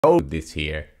This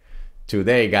here.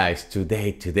 Today, guys,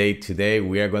 today,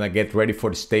 we are gonna get ready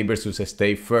for state versus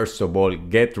state. First of all,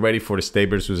 get ready for state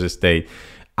versus state.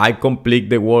 I complete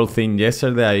the whole thing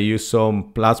yesterday. I used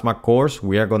some plasma cores.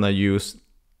 We are gonna use,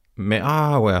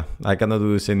 well, I cannot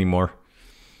do this anymore.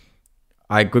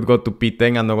 I could go to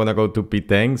P10. I'm not gonna go to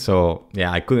P10. So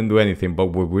yeah, I couldn't do anything. But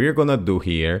what we're gonna do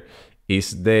here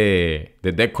is the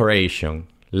decoration.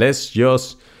 Let's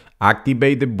just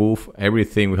activate the booth,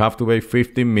 everything. We have to wait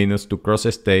 15 minutes to cross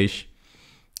a stage.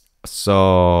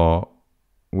 So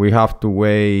we have to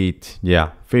wait,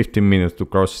 yeah, 15 minutes to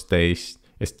cross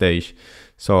stage.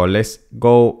 So let's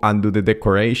go and do the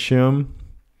decoration.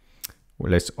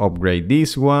 Let's upgrade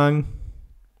this one.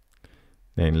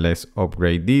 Then let's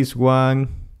upgrade this one.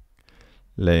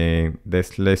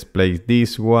 Let's place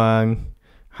this one.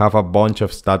 Have a bunch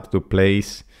of stuff to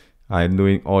place. I'm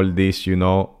doing all this, you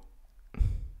know,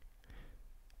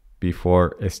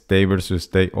 before state versus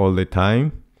state all the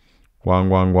time. 1,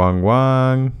 1, 1,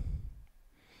 1.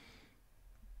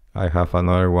 I have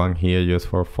another one here just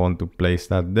for fun to place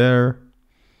that there.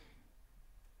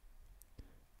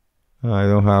 I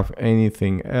don't have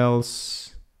anything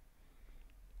else.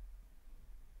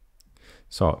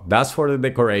 So that's for the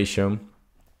decoration.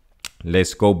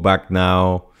 Let's go back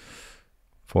now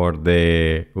for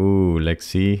the, let's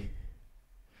see.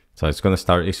 So it's gonna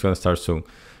start soon.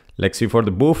 Let's see for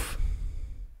the booth.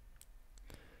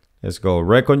 Let's go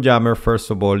Recon Jammer. First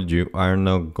of all, you are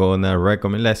not gonna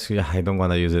recommend. I don't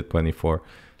wanna use it 24.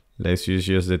 Let's use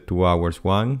just the 2 hours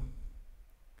one.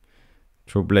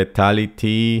 Troop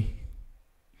lethality.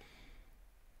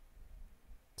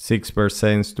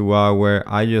 6% 2 hour.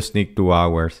 I just need 2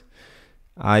 hours.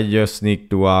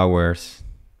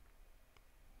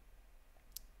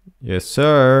 Yes,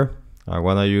 sir. I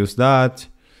wanna use that.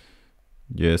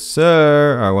 Yes,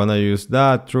 sir. I wanna use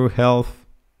that. True health.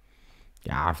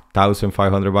 Yeah,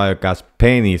 1,500 biogas.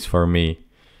 Pennies for me.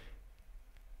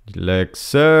 Like,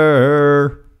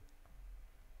 sir.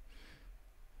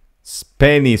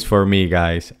 Pennies for me,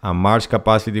 guys. And March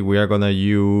capacity, we are gonna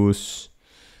use.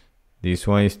 This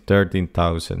one is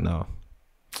 13,000 now.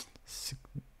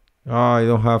 Oh, I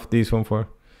don't have this one for.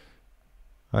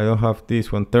 I don't have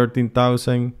this one.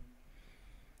 13,000.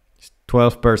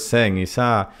 12%. It's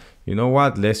you know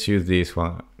what? Let's use this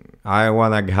one. I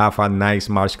want to have a nice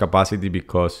March capacity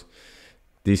because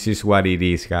this is what it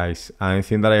is, guys. I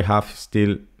think that I have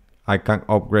still, I can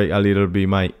upgrade a little bit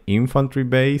my infantry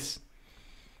base.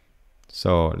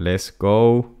 So let's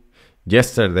go.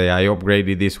 Yesterday I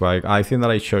upgraded this one. I think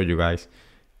that I showed you guys.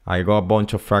 I got a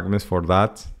bunch of fragments for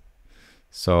that.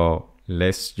 So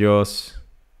let's just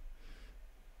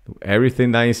do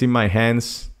everything that is in my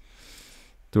hands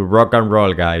to rock and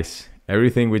roll, guys.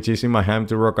 Everything which is in my hand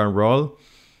to rock and roll.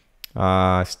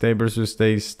 State versus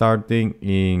state starting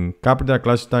in capital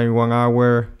clash time 1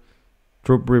 hour.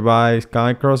 Troop revise. Can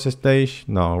I cross the stage?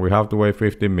 No, we have to wait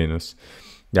 15 minutes.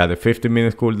 Yeah, the 15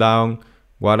 minutes cooldown.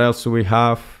 What else do we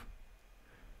have?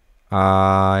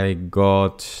 I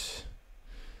got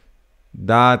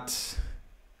that.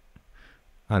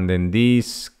 And then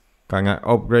this. Can I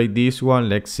upgrade this one?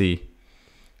 Let's see.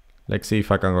 Let's see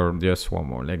if I can go just one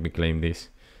more. Let me claim this.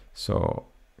 So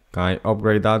can I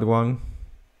upgrade that one?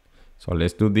 So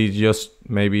let's do this, just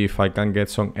maybe if I can get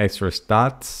some extra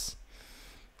stats.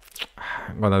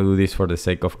 I'm gonna do this for the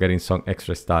sake of getting some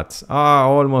extra stats.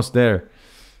 Almost there.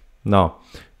 No.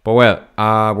 But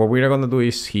well, what we're gonna do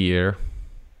is here,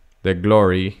 the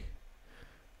glory.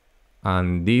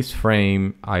 And this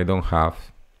frame I don't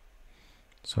have.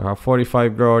 So I have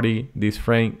 45 glory. This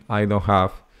frame I don't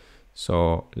have.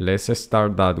 So let's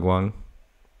start that one.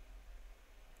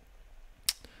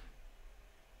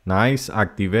 Nice,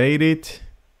 activate it.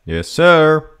 Yes,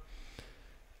 sir.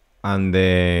 And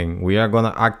then we are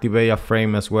gonna activate a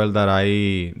frame as well that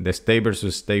the state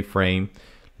versus state frame.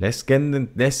 Let's get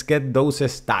those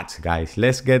stats, guys.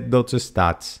 Let's get those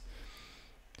stats.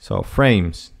 So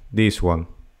frames, this one.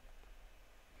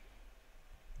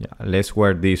 Yeah, let's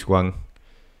wear this one.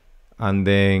 And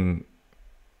then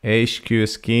HQ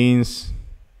skins.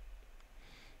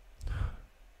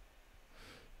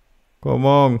 Come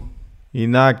on.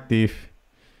 Inactive.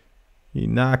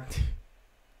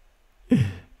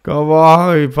 Come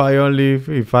on, if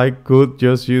I could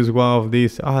just use one of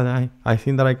these. I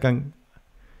think that I can.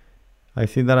 I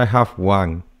think that I have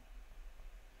one.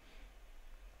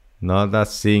 Not a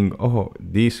single. Oh,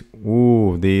 this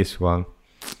one.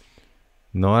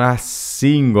 Not a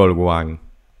single one.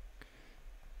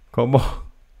 Come on.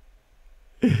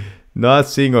 Not a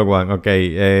single one.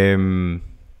 Okay.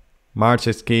 March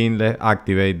skin, let's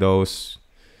activate those.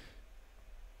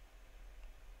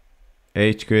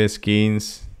 HQ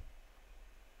skins.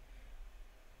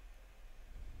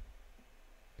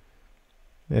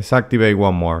 Let's activate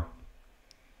one more.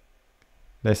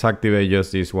 Let's activate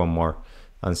just this one more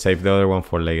and save the other one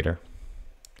for later.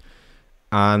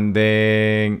 And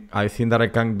then I think that I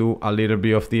can do a little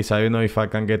bit of this. I don't know if I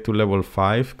can get to level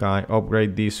 5. Can I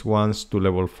upgrade these ones to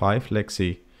level 5? Let's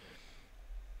see.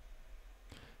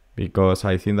 Because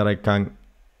I think that I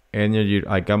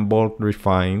can bulk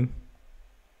refine.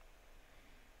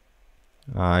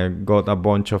 I got a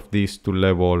bunch of these to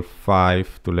level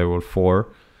 5 to level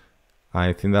 4.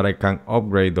 I think that I can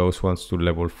upgrade those ones to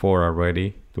level 4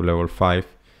 already, to level 5.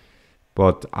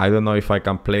 But I don't know if I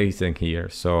can place them here.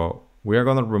 So we are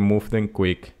gonna remove them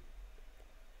quick.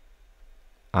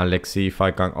 And let's see if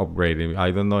I can upgrade them.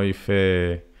 I don't know if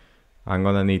I'm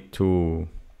gonna need to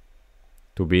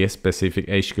be a specific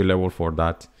HQ level for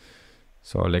that.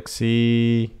 So let's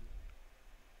see.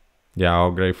 Yeah,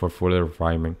 upgrade for full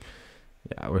refinement.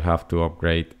 Yeah, we have to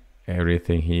upgrade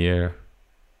everything here.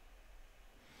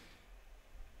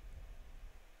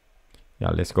 Yeah,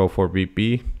 let's go for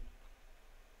VP.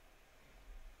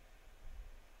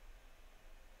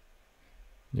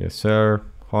 Yes, sir.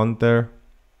 Hunter.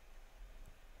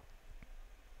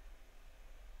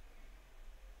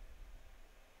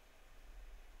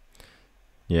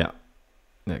 Yeah.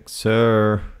 Next,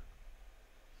 sir.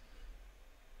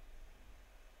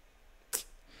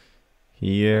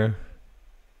 Here.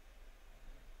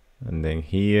 And then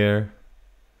here.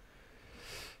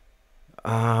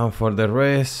 For the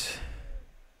rest.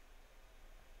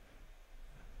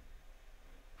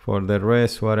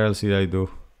 What else did I do?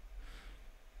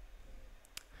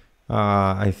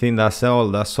 I think that's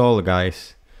all,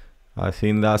 guys. I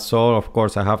think that's all. Of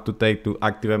course, I have to take to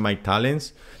activate my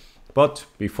talents. But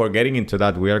before getting into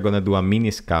that, we are going to do a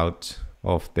mini scout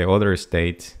of the other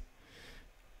states.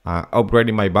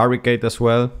 Upgrading my barricade as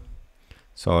well.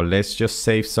 So let's just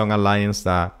save some alliances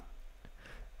that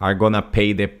are going to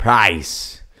pay the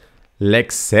price.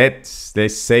 Let's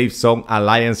save some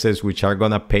alliances which are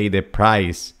going to pay the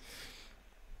price.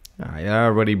 I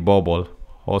already bubble.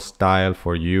 Hostile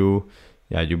for you.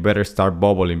 Yeah, you better start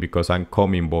bubbling because I'm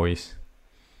coming, boys.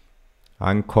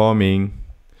 I'm coming.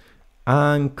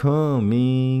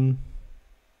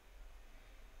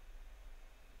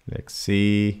 Let's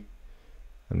see.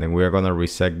 And then we are gonna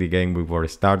reset the game before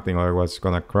starting, otherwise it's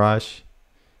gonna crash.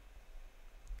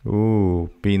 Ooh,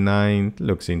 P9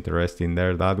 looks interesting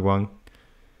there, that one.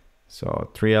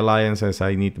 So 3 alliances,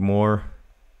 I need more.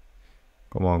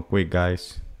 Come on, quick,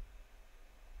 guys.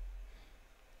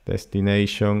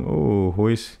 Destination. Ooh, who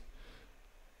is?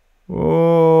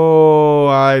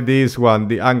 Oh, this one.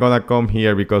 I'm gonna come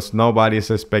here because nobody's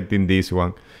expecting this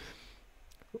one.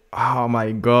 Oh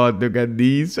my God, look at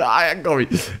this.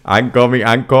 I'm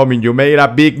coming. You made a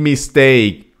big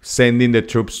mistake sending the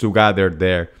troops to gather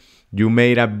there. You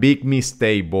made a big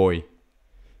mistake, boy.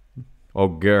 Oh,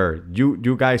 girl.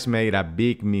 You guys made a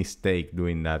big mistake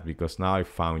doing that because now I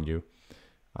found you.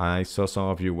 I saw some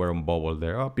of you were on bubble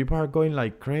there. Oh, people are going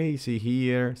like crazy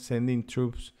here, sending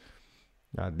troops.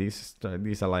 This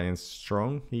alliance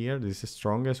strong here. This is the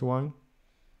strongest one.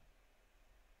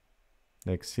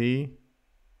 Let's see.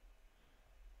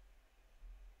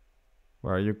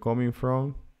 Where are you coming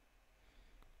from?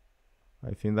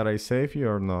 I think that I saved you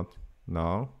or not.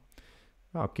 No.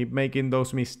 Oh, keep making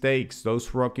those mistakes,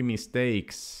 those rocky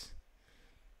mistakes.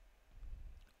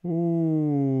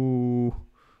 Ooh.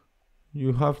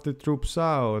 You have the troops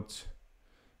out.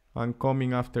 I'm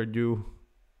coming after you.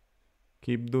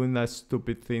 Keep doing that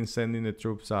stupid thing, sending the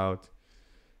troops out.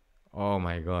 Oh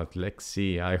my God, let's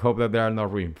see. I hope that there are no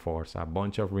reinforcements. A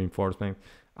bunch of reinforcements.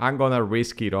 I'm gonna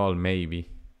risk it all, maybe.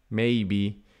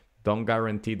 Maybe. Don't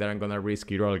guarantee that I'm gonna risk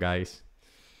it all, guys.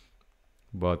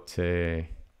 But here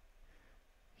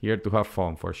to have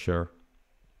fun for sure.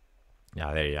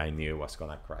 Yeah, there, I knew it was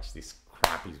gonna crash. This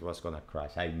crap was gonna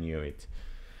crash. I knew it.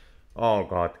 Oh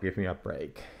God, give me a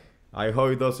break. I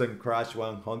hope it doesn't crash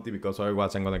one hunting because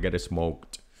otherwise I'm gonna get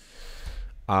smoked.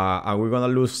 And we're gonna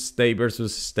lose state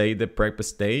versus state the prep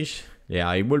stage.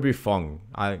 Yeah, it will be fun.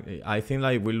 I think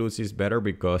like we lose is better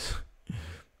because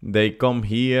they come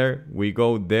here, we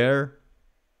go there,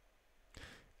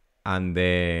 and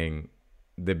then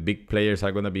the big players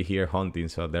are gonna be here hunting,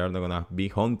 so they're not gonna be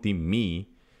hunting me.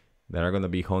 They're gonna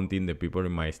be hunting the people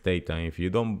in my state. And if you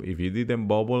didn't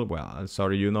bubble, well, I'm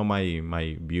sorry, you know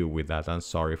my view with that. I'm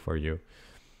sorry for you.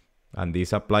 And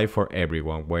this applies for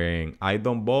everyone. When I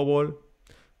don't bubble,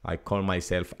 I call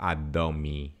myself a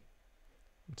dummy.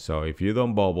 So if you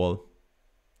don't bubble,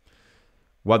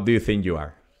 what do you think you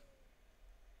are?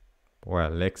 Well,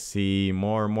 let's see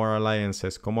more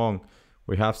alliances. Come on,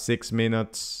 we have 6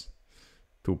 minutes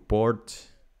to port.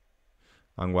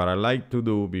 And what I like to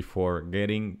do before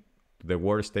getting the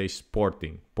world stage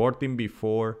porting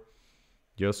before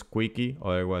just quickie.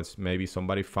 Otherwise, maybe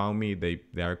somebody found me. They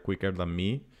are quicker than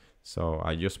me. So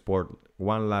I just port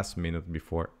one last minute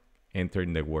before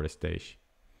entering the world stage.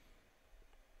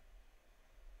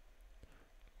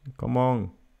 Come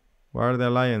on. Where are the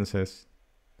alliances?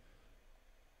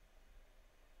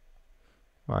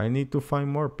 I need to find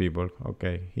more people.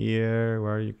 Okay, here.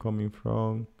 Where are you coming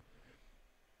from?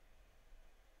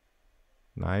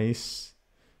 Nice.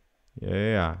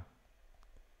 Yeah.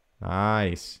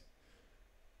 Nice.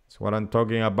 That's what I'm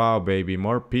talking about, baby.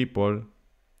 More people.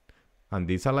 And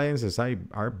these alliances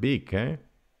are big, eh?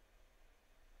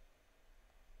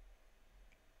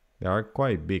 They are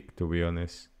quite big, to be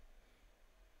honest.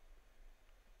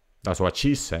 That's what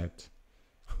she said.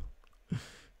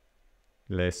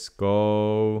 Let's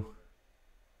go.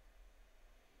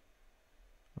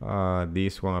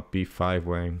 This one a P5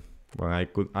 when I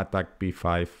could attack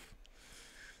P5.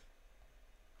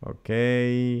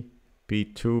 Okay.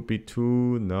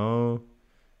 P2, no.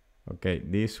 Okay,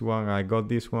 this one, I got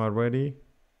this one already.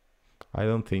 I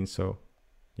don't think so.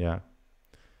 Yeah.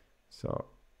 So,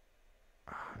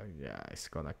 yeah, it's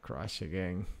gonna crash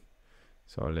again.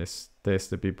 So let's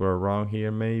test the people around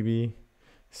here maybe.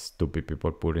 Stupid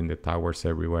people putting the towers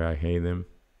everywhere. I hate them.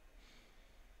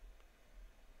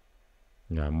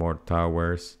 Yeah, more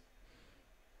towers.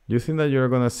 You think that you're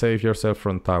gonna save yourself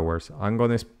from towers? I'm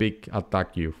gonna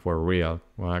attack you for real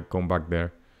when I come back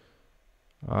there.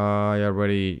 I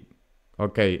already.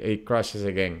 Okay, it crashes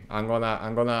again. I'm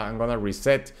gonna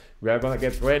reset. We are gonna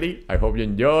get ready. I hope you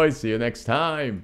enjoy. See you next time.